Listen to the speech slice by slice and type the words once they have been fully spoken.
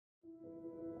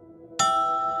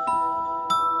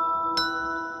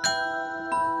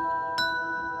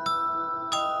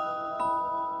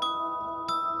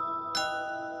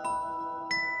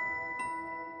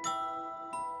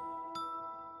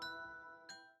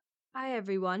Hi,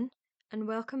 everyone, and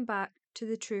welcome back to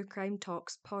the True Crime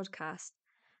Talks podcast.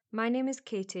 My name is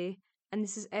Katie, and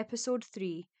this is episode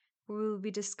 3, where we will be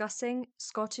discussing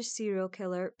Scottish serial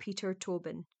killer Peter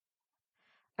Tobin.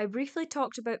 I briefly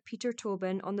talked about Peter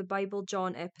Tobin on the Bible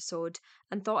John episode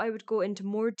and thought I would go into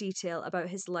more detail about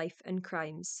his life and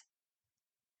crimes.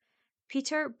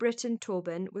 Peter Britton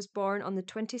Tobin was born on the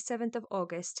 27th of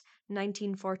August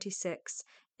 1946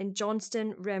 in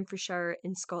Johnston, Renfrewshire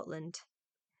in Scotland.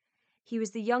 He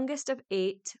was the youngest of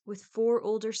 8, with 4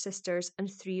 older sisters and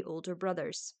 3 older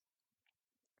brothers.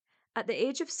 At the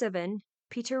age of 7,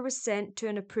 Peter was sent to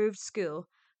an approved school,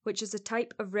 which is a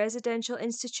type of residential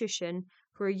institution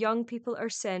where young people are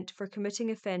sent for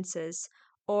committing offences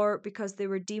or because they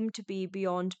were deemed to be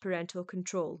beyond parental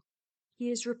control. He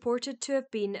is reported to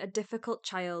have been a difficult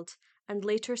child and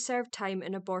later served time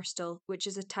in a borstal, which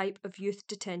is a type of youth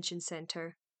detention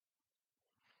centre.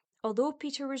 Although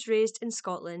Peter was raised in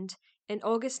Scotland, in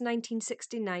August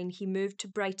 1969 he moved to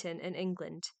Brighton in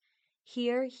England.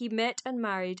 Here he met and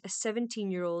married a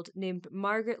 17-year-old named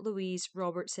Margaret Louise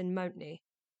Robertson Mountney.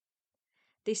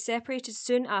 They separated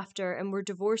soon after and were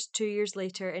divorced 2 years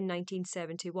later in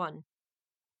 1971.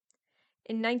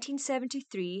 In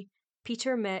 1973,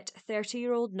 Peter met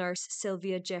 30-year-old nurse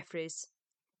Sylvia Jeffreys.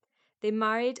 They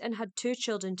married and had 2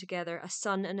 children together, a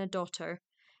son and a daughter.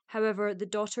 However, the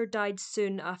daughter died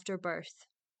soon after birth.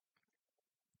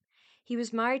 He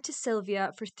was married to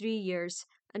Sylvia for 3 years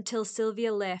until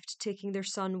Sylvia left, taking their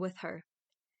son with her.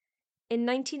 In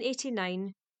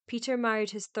 1989, Peter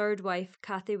married his 3rd wife,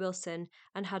 Cathy Wilson,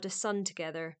 and had a son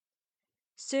together.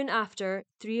 Soon after,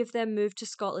 3 of them moved to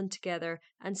Scotland together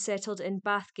and settled in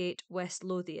Bathgate, West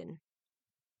Lothian.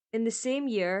 In the same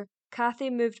year, Cathy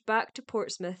moved back to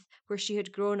Portsmouth, where she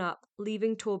had grown up,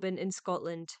 leaving Tobin in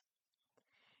Scotland.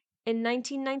 In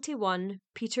 1991,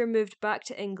 Peter moved back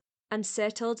to England and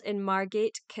settled in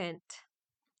Margate, Kent.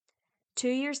 2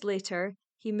 years later,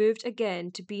 he moved again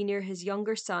to be near his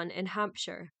younger son in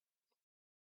Hampshire.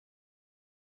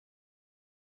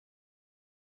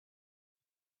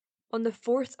 On the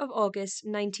 4th of August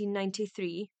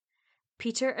 1993,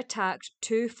 Peter attacked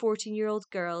 2 14-year-old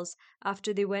girls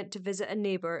after they went to visit a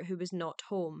neighbour who was not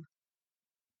home.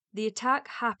 The attack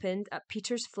happened at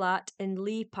Peter's flat in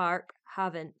Lee Park,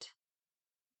 Havant.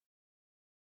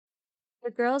 The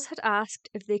girls had asked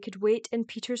if they could wait in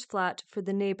Peter's flat for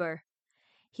the neighbour.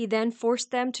 He then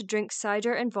forced them to drink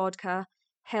cider and vodka,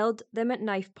 held them at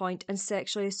knife point, and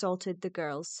sexually assaulted the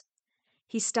girls.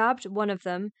 He stabbed one of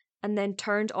them and then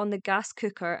turned on the gas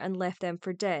cooker and left them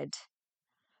for dead.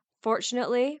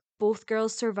 Fortunately, both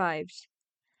girls survived.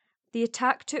 The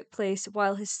attack took place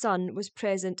while his son was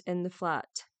present in the flat.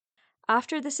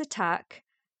 After this attack,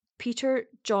 Peter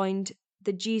joined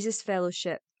the Jesus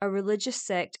Fellowship, a religious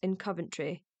sect in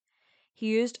Coventry. He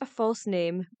used a false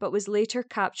name but was later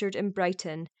captured in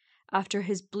Brighton after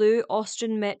his blue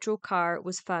Austrian Metro car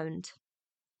was found.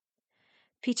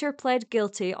 Peter pled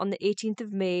guilty on the 18th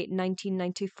of May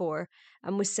 1994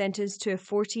 and was sentenced to a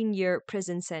 14-year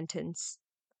prison sentence.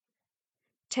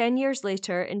 10 years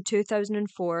later, in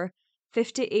 2004,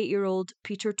 58-year-old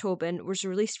Peter Tobin was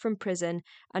released from prison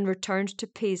and returned to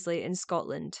Paisley in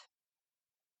Scotland.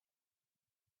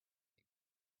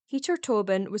 Peter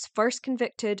Tobin was first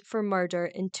convicted for murder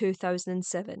in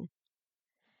 2007.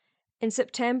 In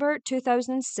September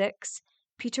 2006,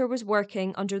 Peter was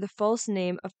working under the false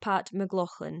name of Pat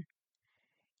McLaughlin.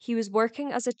 He was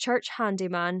working as a church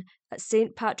handyman at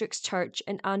St. Patrick's Church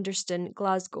in Anderston,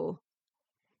 Glasgow.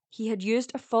 He had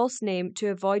used a false name to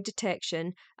avoid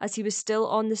detection as he was still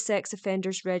on the sex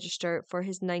offenders register for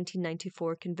his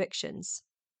 1994 convictions.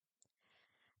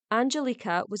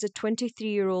 Angelika was a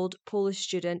 23-year-old Polish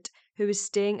student who was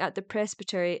staying at the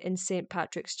presbytery in St.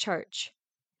 Patrick's Church.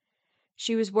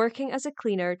 She was working as a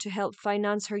cleaner to help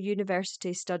finance her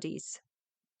university studies.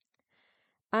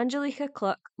 Angelika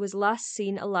Kluck was last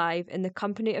seen alive in the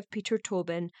company of Peter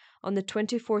Tobin on the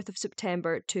 24th of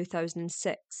September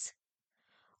 2006.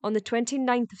 On the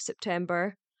 29th of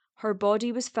September, her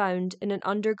body was found in an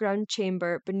underground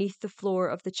chamber beneath the floor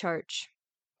of the church.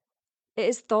 It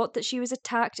is thought that she was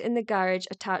attacked in the garage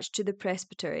attached to the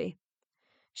presbytery.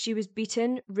 She was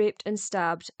beaten, raped and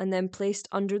stabbed and then placed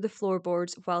under the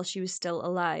floorboards while she was still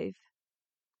alive.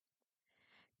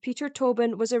 Peter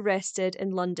Tobin was arrested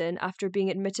in London after being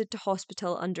admitted to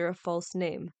hospital under a false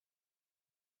name.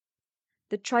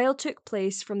 The trial took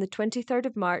place from the 23rd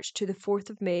of March to the 4th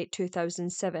of May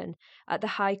 2007 at the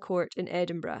High Court in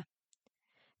Edinburgh.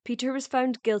 Peter was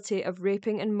found guilty of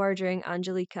raping and murdering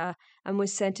Angelika and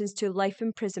was sentenced to life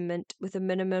imprisonment with a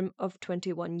minimum of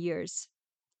 21 years.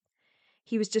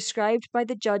 He was described by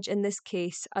the judge in this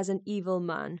case as an evil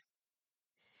man.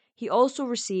 He also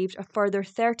received a further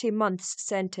 30 months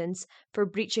sentence for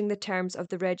breaching the terms of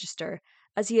the register,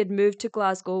 as he had moved to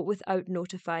Glasgow without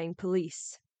notifying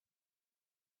police.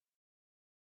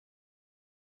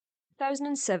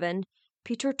 2007,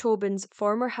 Peter Tobin's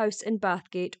former house in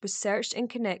Bathgate was searched in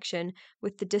connection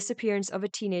with the disappearance of a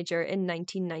teenager in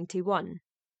 1991.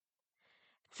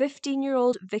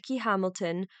 15-year-old Vicky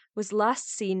Hamilton was last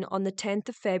seen on the 10th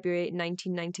of February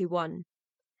 1991.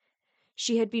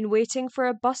 She had been waiting for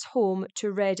a bus home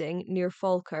to Reading near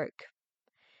Falkirk.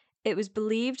 It was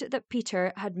believed that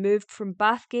Peter had moved from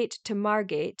Bathgate to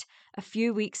Margate a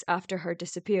few weeks after her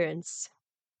disappearance.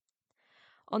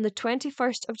 On the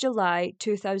 21st of July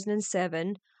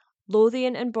 2007,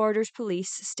 Lothian and Borders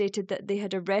Police stated that they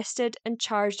had arrested and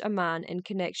charged a man in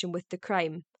connection with the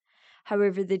crime.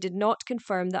 However, they did not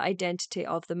confirm the identity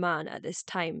of the man at this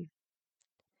time.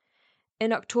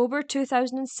 In October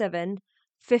 2007,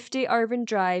 50 Irvine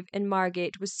Drive in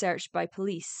Margate was searched by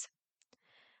police.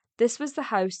 This was the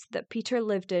house that Peter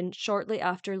lived in shortly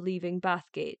after leaving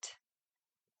Bathgate.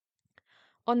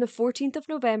 On the 14th of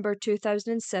November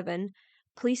 2007,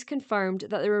 police confirmed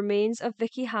that the remains of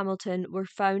Vicky Hamilton were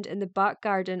found in the back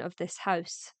garden of this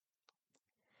house.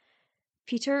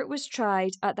 Peter was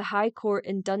tried at the High Court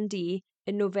in Dundee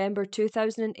in November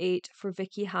 2008 for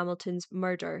Vicky Hamilton's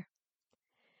murder.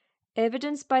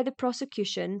 Evidence by the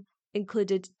prosecution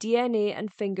included DNA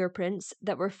and fingerprints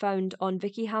that were found on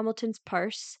Vicky Hamilton's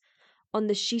purse, on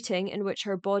the sheeting in which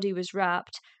her body was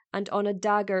wrapped, and on a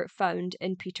dagger found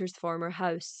in Peter's former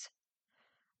house.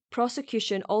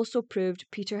 Prosecution also proved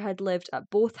Peter had lived at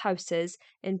both houses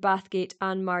in Bathgate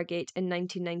and Margate in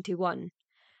 1991,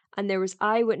 and there was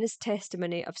eyewitness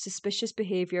testimony of suspicious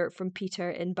behaviour from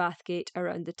Peter in Bathgate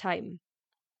around the time.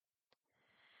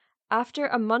 After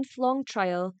a month-long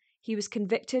trial, he was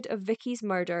convicted of Vicky's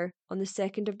murder on the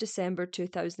 2nd of December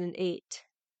 2008.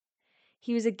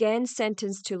 He was again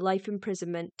sentenced to life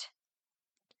imprisonment.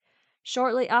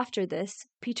 Shortly after this,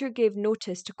 Peter gave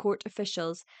notice to court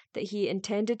officials that he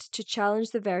intended to challenge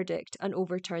the verdict and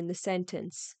overturn the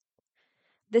sentence.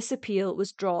 This appeal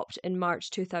was dropped in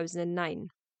March 2009.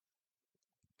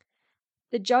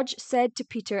 The judge said to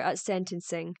Peter at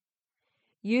sentencing,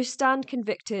 "You stand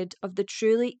convicted of the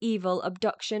truly evil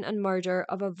abduction and murder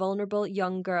of a vulnerable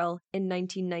young girl in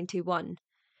 1991,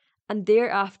 and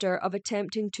thereafter of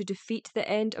attempting to defeat the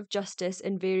end of justice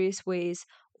in various ways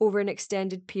over an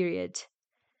extended period.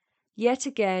 Yet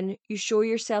again, you show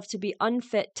yourself to be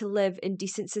unfit to live in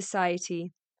decent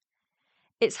society.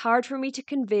 It's hard for me to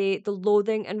convey the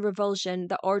loathing and revulsion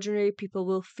that ordinary people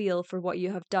will feel for what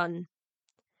you have done.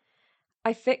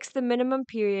 I fixed the minimum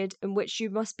period in which you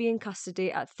must be in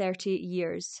custody at 30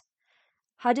 years.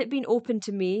 Had it been open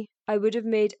to me, I would have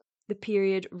made the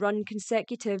period run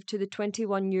consecutive to the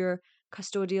 21-year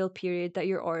custodial period that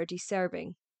you're already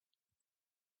serving."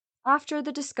 After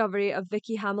the discovery of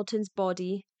Vicky Hamilton's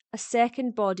body, a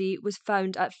second body was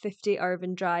found at 50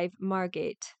 Irvine Drive,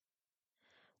 Margate.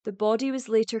 The body was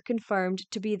later confirmed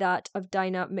to be that of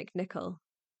Dinah McNichol.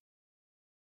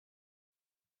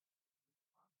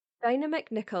 Dinah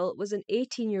McNichol was an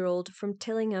 18-year-old from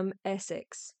Tillingham,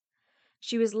 Essex.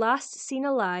 She was last seen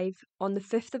alive on the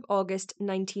 5th of August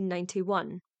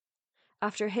 1991,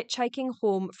 after hitchhiking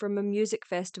home from a music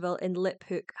festival in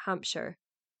Liphook, Hampshire.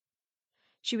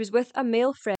 She was with a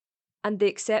male friend and they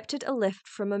accepted a lift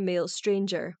from a male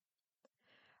stranger.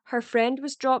 Her friend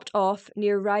was dropped off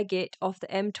near Reigate off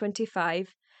the M25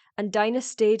 and Dinah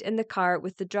stayed in the car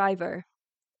with the driver.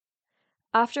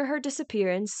 After her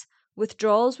disappearance,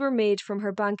 withdrawals were made from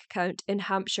her bank account in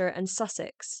Hampshire and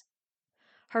Sussex.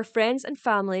 Her friends and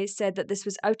family said that this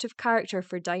was out of character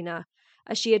for Dinah,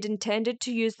 as she had intended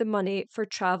to use the money for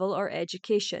travel or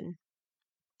education.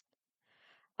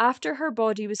 After her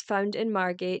body was found in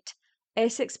Margate,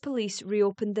 Essex police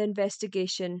reopened the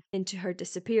investigation into her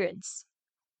disappearance.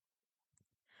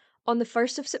 On the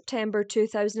 1st of September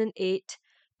 2008,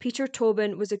 Peter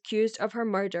Tobin was accused of her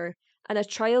murder and a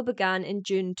trial began in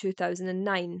June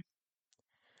 2009.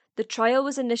 The trial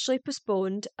was initially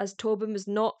postponed as Tobin was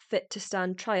not fit to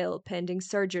stand trial pending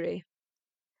surgery.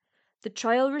 The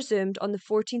trial resumed on the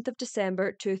 14th of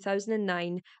December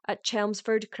 2009 at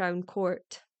Chelmsford Crown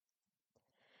Court.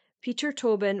 Peter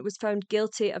Tobin was found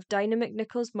guilty of Dinah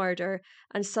McNichol's murder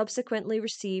and subsequently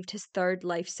received his third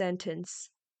life sentence.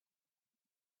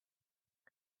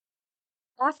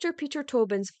 After Peter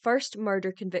Tobin's first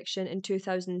murder conviction in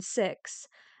 2006,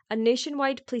 a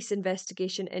nationwide police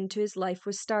investigation into his life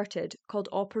was started called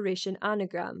Operation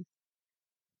Anagram.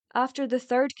 After the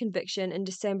third conviction in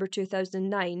December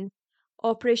 2009,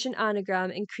 Operation Anagram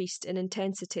increased in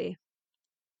intensity.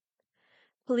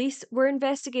 Police were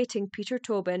investigating Peter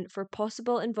Tobin for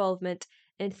possible involvement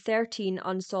in 13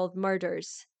 unsolved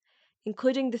murders,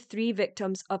 including the 3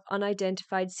 victims of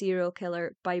unidentified serial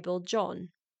killer Bible John.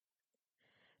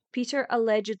 Peter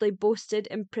allegedly boasted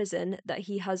in prison that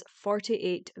he has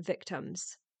 48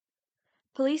 victims.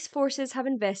 Police forces have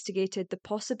investigated the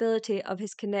possibility of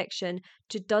his connection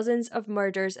to dozens of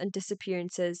murders and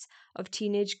disappearances of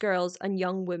teenage girls and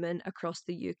young women across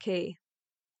the UK.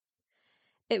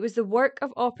 It was the work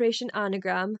of Operation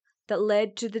Anagram that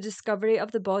led to the discovery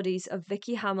of the bodies of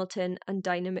Vicky Hamilton and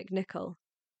Dinah McNichol.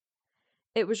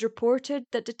 It was reported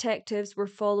that detectives were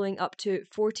following up to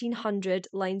 1,400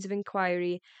 lines of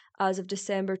inquiry as of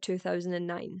December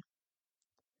 2009.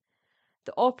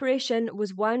 The operation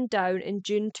was wound down in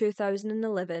June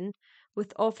 2011,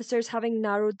 with officers having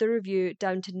narrowed the review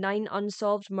down to 9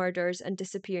 unsolved murders and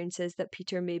disappearances that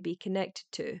Peter may be connected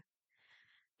to.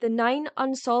 The 9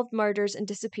 unsolved murders and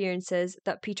disappearances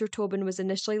that Peter Tobin was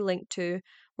initially linked to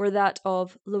were that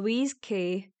of Louise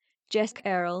Kay, Jessica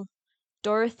Earle,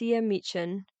 Dorothea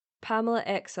Meechan, Pamela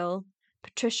Exel,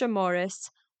 Patricia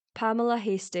Morris, Pamela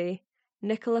Hasty,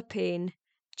 Nicola Payne,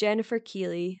 Jennifer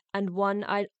Keeley, and one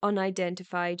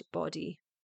unidentified body.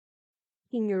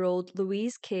 18-year-old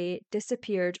Louise Kay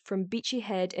disappeared from Beachy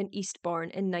Head in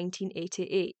Eastbourne in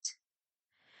 1988.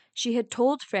 She had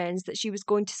told friends that she was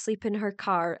going to sleep in her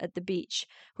car at the beach,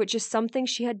 which is something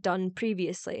she had done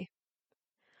previously.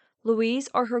 Louise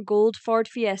or her gold Ford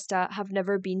Fiesta have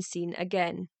never been seen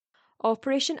again.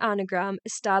 Operation Anagram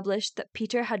established that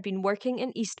Peter had been working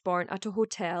in Eastbourne at a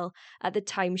hotel at the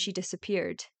time she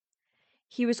disappeared.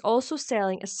 He was also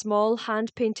selling a small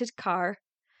hand-painted car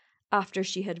after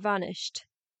she had vanished.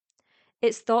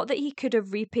 It's thought that he could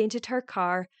have repainted her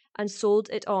car and sold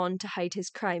it on to hide his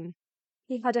crime.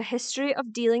 He had a history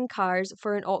of dealing cars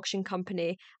for an auction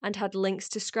company and had links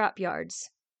to scrapyards.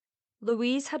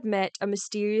 Louise had met a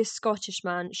mysterious Scottish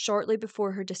man shortly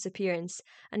before her disappearance,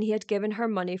 and he had given her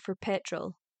money for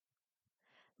petrol.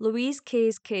 Louise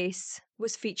Kay's case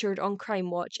was featured on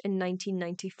Crime Watch in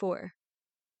 1994.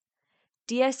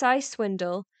 DSI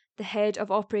Swindle, the head of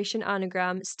Operation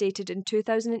Anagram, stated in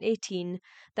 2018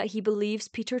 that he believes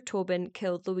Peter Tobin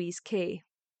killed Louise Kay.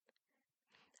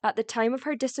 At the time of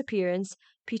her disappearance,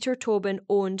 Peter Tobin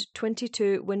owned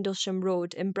 22 Windlesham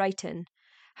Road in Brighton.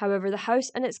 However, the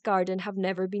house and its garden have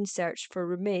never been searched for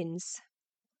remains.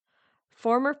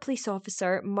 Former police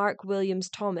officer Mark Williams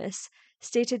Thomas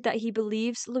stated that he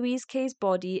believes Louise Kay's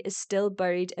body is still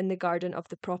buried in the garden of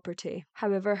the property.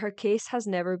 However, her case has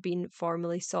never been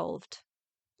formally solved.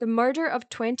 The murder of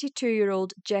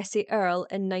 22-year-old Jessie Earle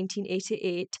in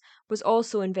 1988 was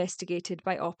also investigated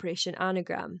by Operation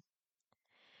Anagram.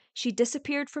 She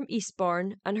disappeared from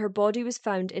Eastbourne and her body was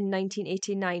found in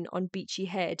 1989 on Beachy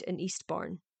Head in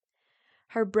Eastbourne.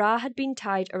 Her bra had been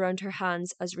tied around her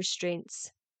hands as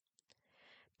restraints.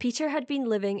 Peter had been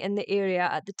living in the area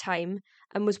at the time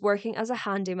and was working as a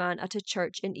handyman at a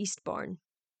church in Eastbourne.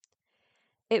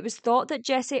 It was thought that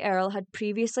Jessie Earle had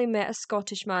previously met a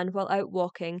Scottish man while out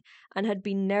walking and had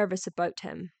been nervous about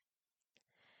him.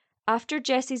 After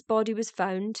Jessie's body was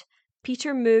found,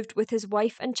 Peter moved with his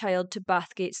wife and child to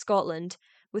Bathgate, Scotland,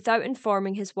 without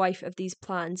informing his wife of these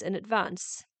plans in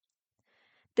advance.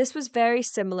 This was very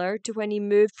similar to when he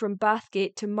moved from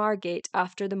Bathgate to Margate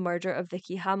after the murder of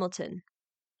Vicky Hamilton.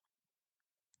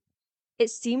 It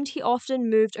seemed he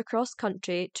often moved across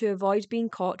country to avoid being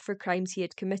caught for crimes he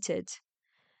had committed.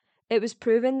 It was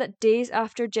proven that days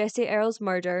after Jessie Earle's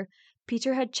murder,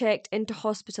 Peter had checked into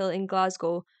hospital in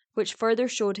Glasgow, which further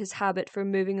showed his habit for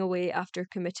moving away after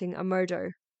committing a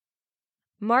murder.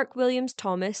 Mark Williams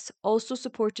Thomas also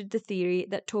supported the theory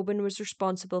that Tobin was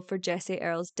responsible for Jessie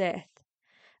Earle's death,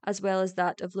 as well as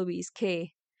that of Louise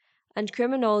Kay, and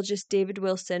criminologist David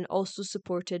Wilson also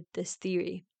supported this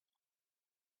theory.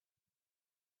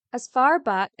 As far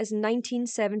back as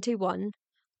 1971,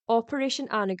 Operation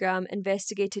Anagram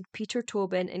investigated Peter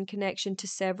Tobin in connection to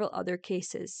several other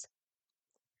cases.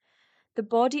 The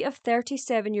body of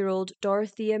 37-year-old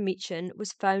Dorothea Meechan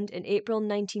was found in April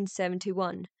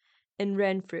 1971 in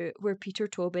Renfrew, where Peter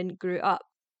Tobin grew up.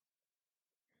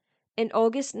 In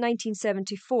August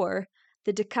 1974,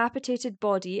 the decapitated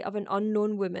body of an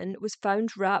unknown woman was found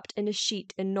wrapped in a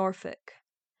sheet in Norfolk.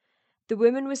 The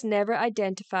woman was never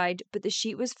identified, but the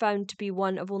sheet was found to be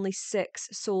one of only 6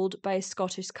 sold by a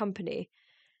Scottish company.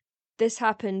 This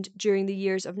happened during the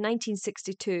years of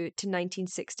 1962 to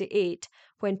 1968,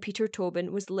 when Peter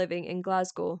Tobin was living in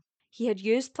Glasgow. He had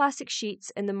used plastic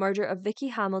sheets in the murder of Vicky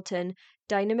Hamilton,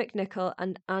 Dinah McNichol,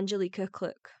 and Angelica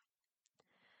Kluck.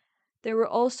 There were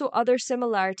also other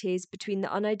similarities between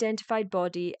the unidentified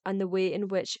body and the way in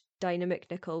which Dinah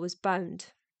McNichol was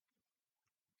bound.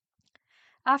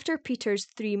 After Peter's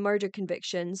 3 murder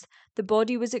convictions, the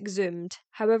body was exhumed,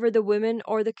 however, the woman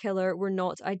or the killer were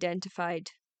not identified.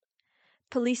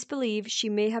 Police believe she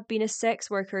may have been a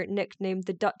sex worker nicknamed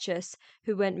the Duchess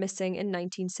who went missing in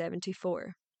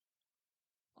 1974.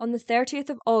 On the 30th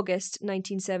of August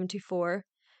 1974,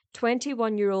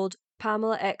 21-year-old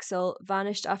Pamela Exel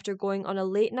vanished after going on a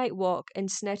late-night walk in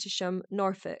Snettisham,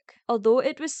 Norfolk. Although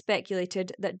it was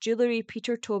speculated that jewellery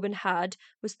Peter Tobin had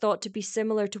was thought to be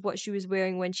similar to what she was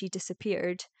wearing when she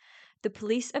disappeared, the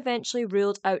police eventually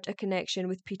ruled out a connection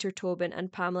with Peter Tobin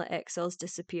and Pamela Exel's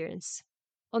disappearance.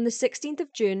 On the 16th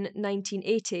of June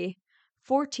 1980,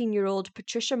 14-year-old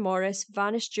Patricia Morris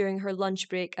vanished during her lunch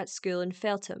break at school in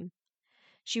Feltham.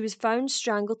 She was found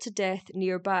strangled to death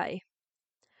nearby.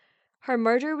 Her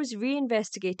murder was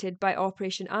reinvestigated by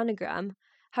Operation Anagram.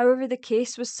 However, the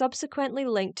case was subsequently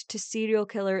linked to serial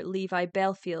killer Levi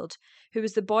Belfield, who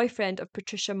was the boyfriend of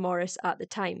Patricia Morris at the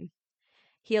time.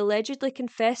 He allegedly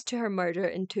confessed to her murder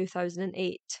in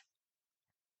 2008.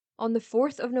 On the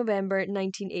 4th of November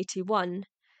 1981,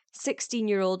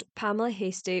 16-year-old Pamela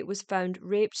Hastie was found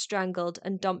raped, strangled,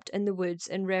 and dumped in the woods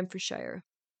in Renfrewshire.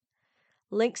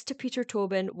 Links to Peter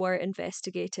Tobin were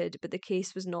investigated, but the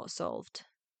case was not solved.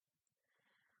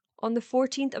 On the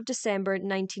 14th of December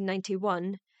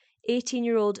 1991,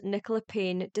 18-year-old Nicola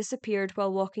Payne disappeared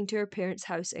while walking to her parents'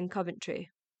 house in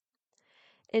Coventry.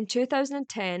 In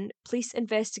 2010, police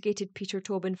investigated Peter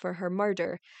Tobin for her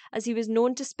murder, as he was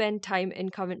known to spend time in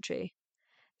Coventry.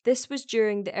 This was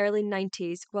during the early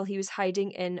 90s while he was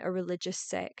hiding in a religious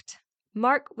sect.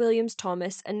 Mark Williams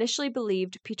Thomas initially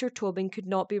believed Peter Tobin could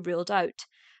not be ruled out,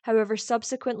 however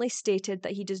subsequently stated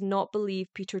that he does not believe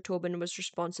Peter Tobin was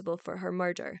responsible for her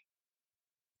murder.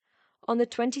 On the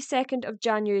 22nd of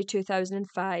January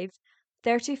 2005,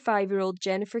 35-year-old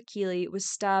Jennifer Keeley was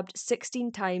stabbed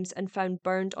 16 times and found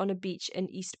burned on a beach in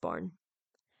Eastbourne.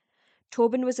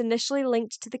 Tobin was initially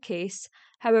linked to the case,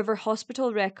 however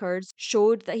hospital records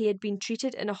showed that he had been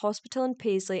treated in a hospital in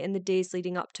Paisley in the days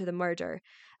leading up to the murder,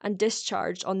 and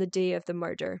discharged on the day of the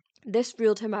murder. This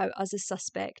ruled him out as a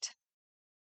suspect.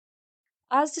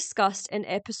 As discussed in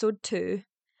episode 2,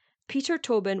 Peter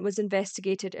Tobin was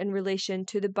investigated in relation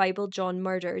to the Bible John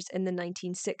murders in the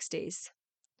 1960s.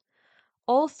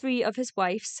 All 3 of his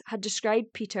wives had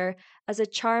described Peter as a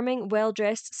charming,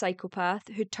 well-dressed psychopath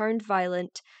who turned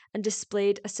violent and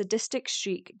displayed a sadistic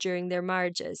streak during their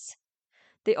marriages.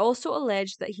 They also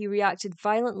alleged that he reacted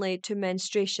violently to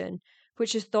menstruation,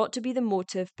 which is thought to be the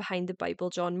motive behind the Bible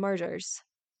John murders.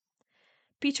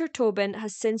 Peter Tobin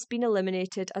has since been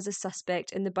eliminated as a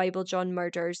suspect in the Bible John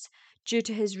murders due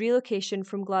to his relocation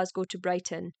from Glasgow to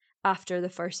Brighton after the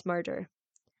first murder.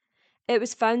 It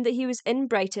was found that he was in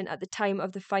Brighton at the time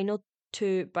of the final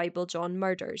 2 Bible John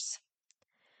murders.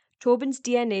 Tobin's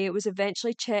DNA was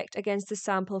eventually checked against the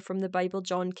sample from the Bible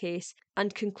John case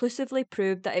and conclusively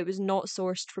proved that it was not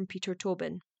sourced from Peter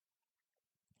Tobin.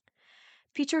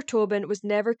 Peter Tobin was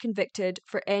never convicted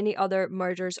for any other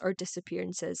murders or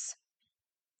disappearances.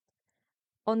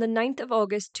 On the 9th of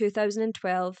August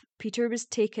 2012, Peter was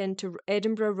taken to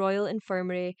Edinburgh Royal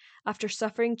Infirmary after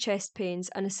suffering chest pains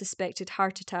and a suspected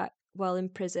heart attack while in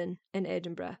prison in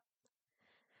Edinburgh.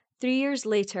 3 years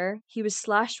later, he was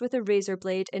slashed with a razor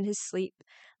blade in his sleep,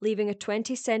 leaving a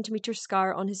 20-centimetre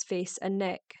scar on his face and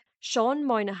neck. Sean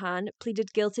Moynihan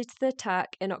pleaded guilty to the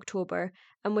attack in October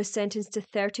and was sentenced to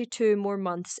 32 more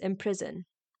months in prison.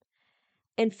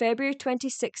 In February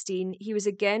 2016, he was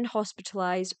again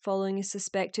hospitalised following a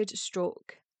suspected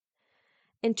stroke.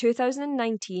 In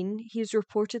 2019, he was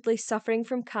reportedly suffering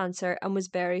from cancer and was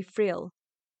very frail.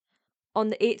 On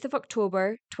the 8th of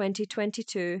October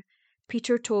 2022,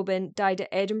 Peter Tobin died at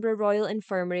Edinburgh Royal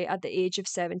Infirmary at the age of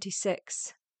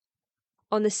 76.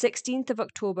 On the 16th of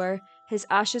October, his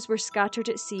ashes were scattered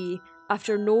at sea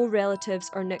after no relatives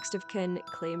or next of kin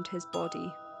claimed his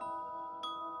body.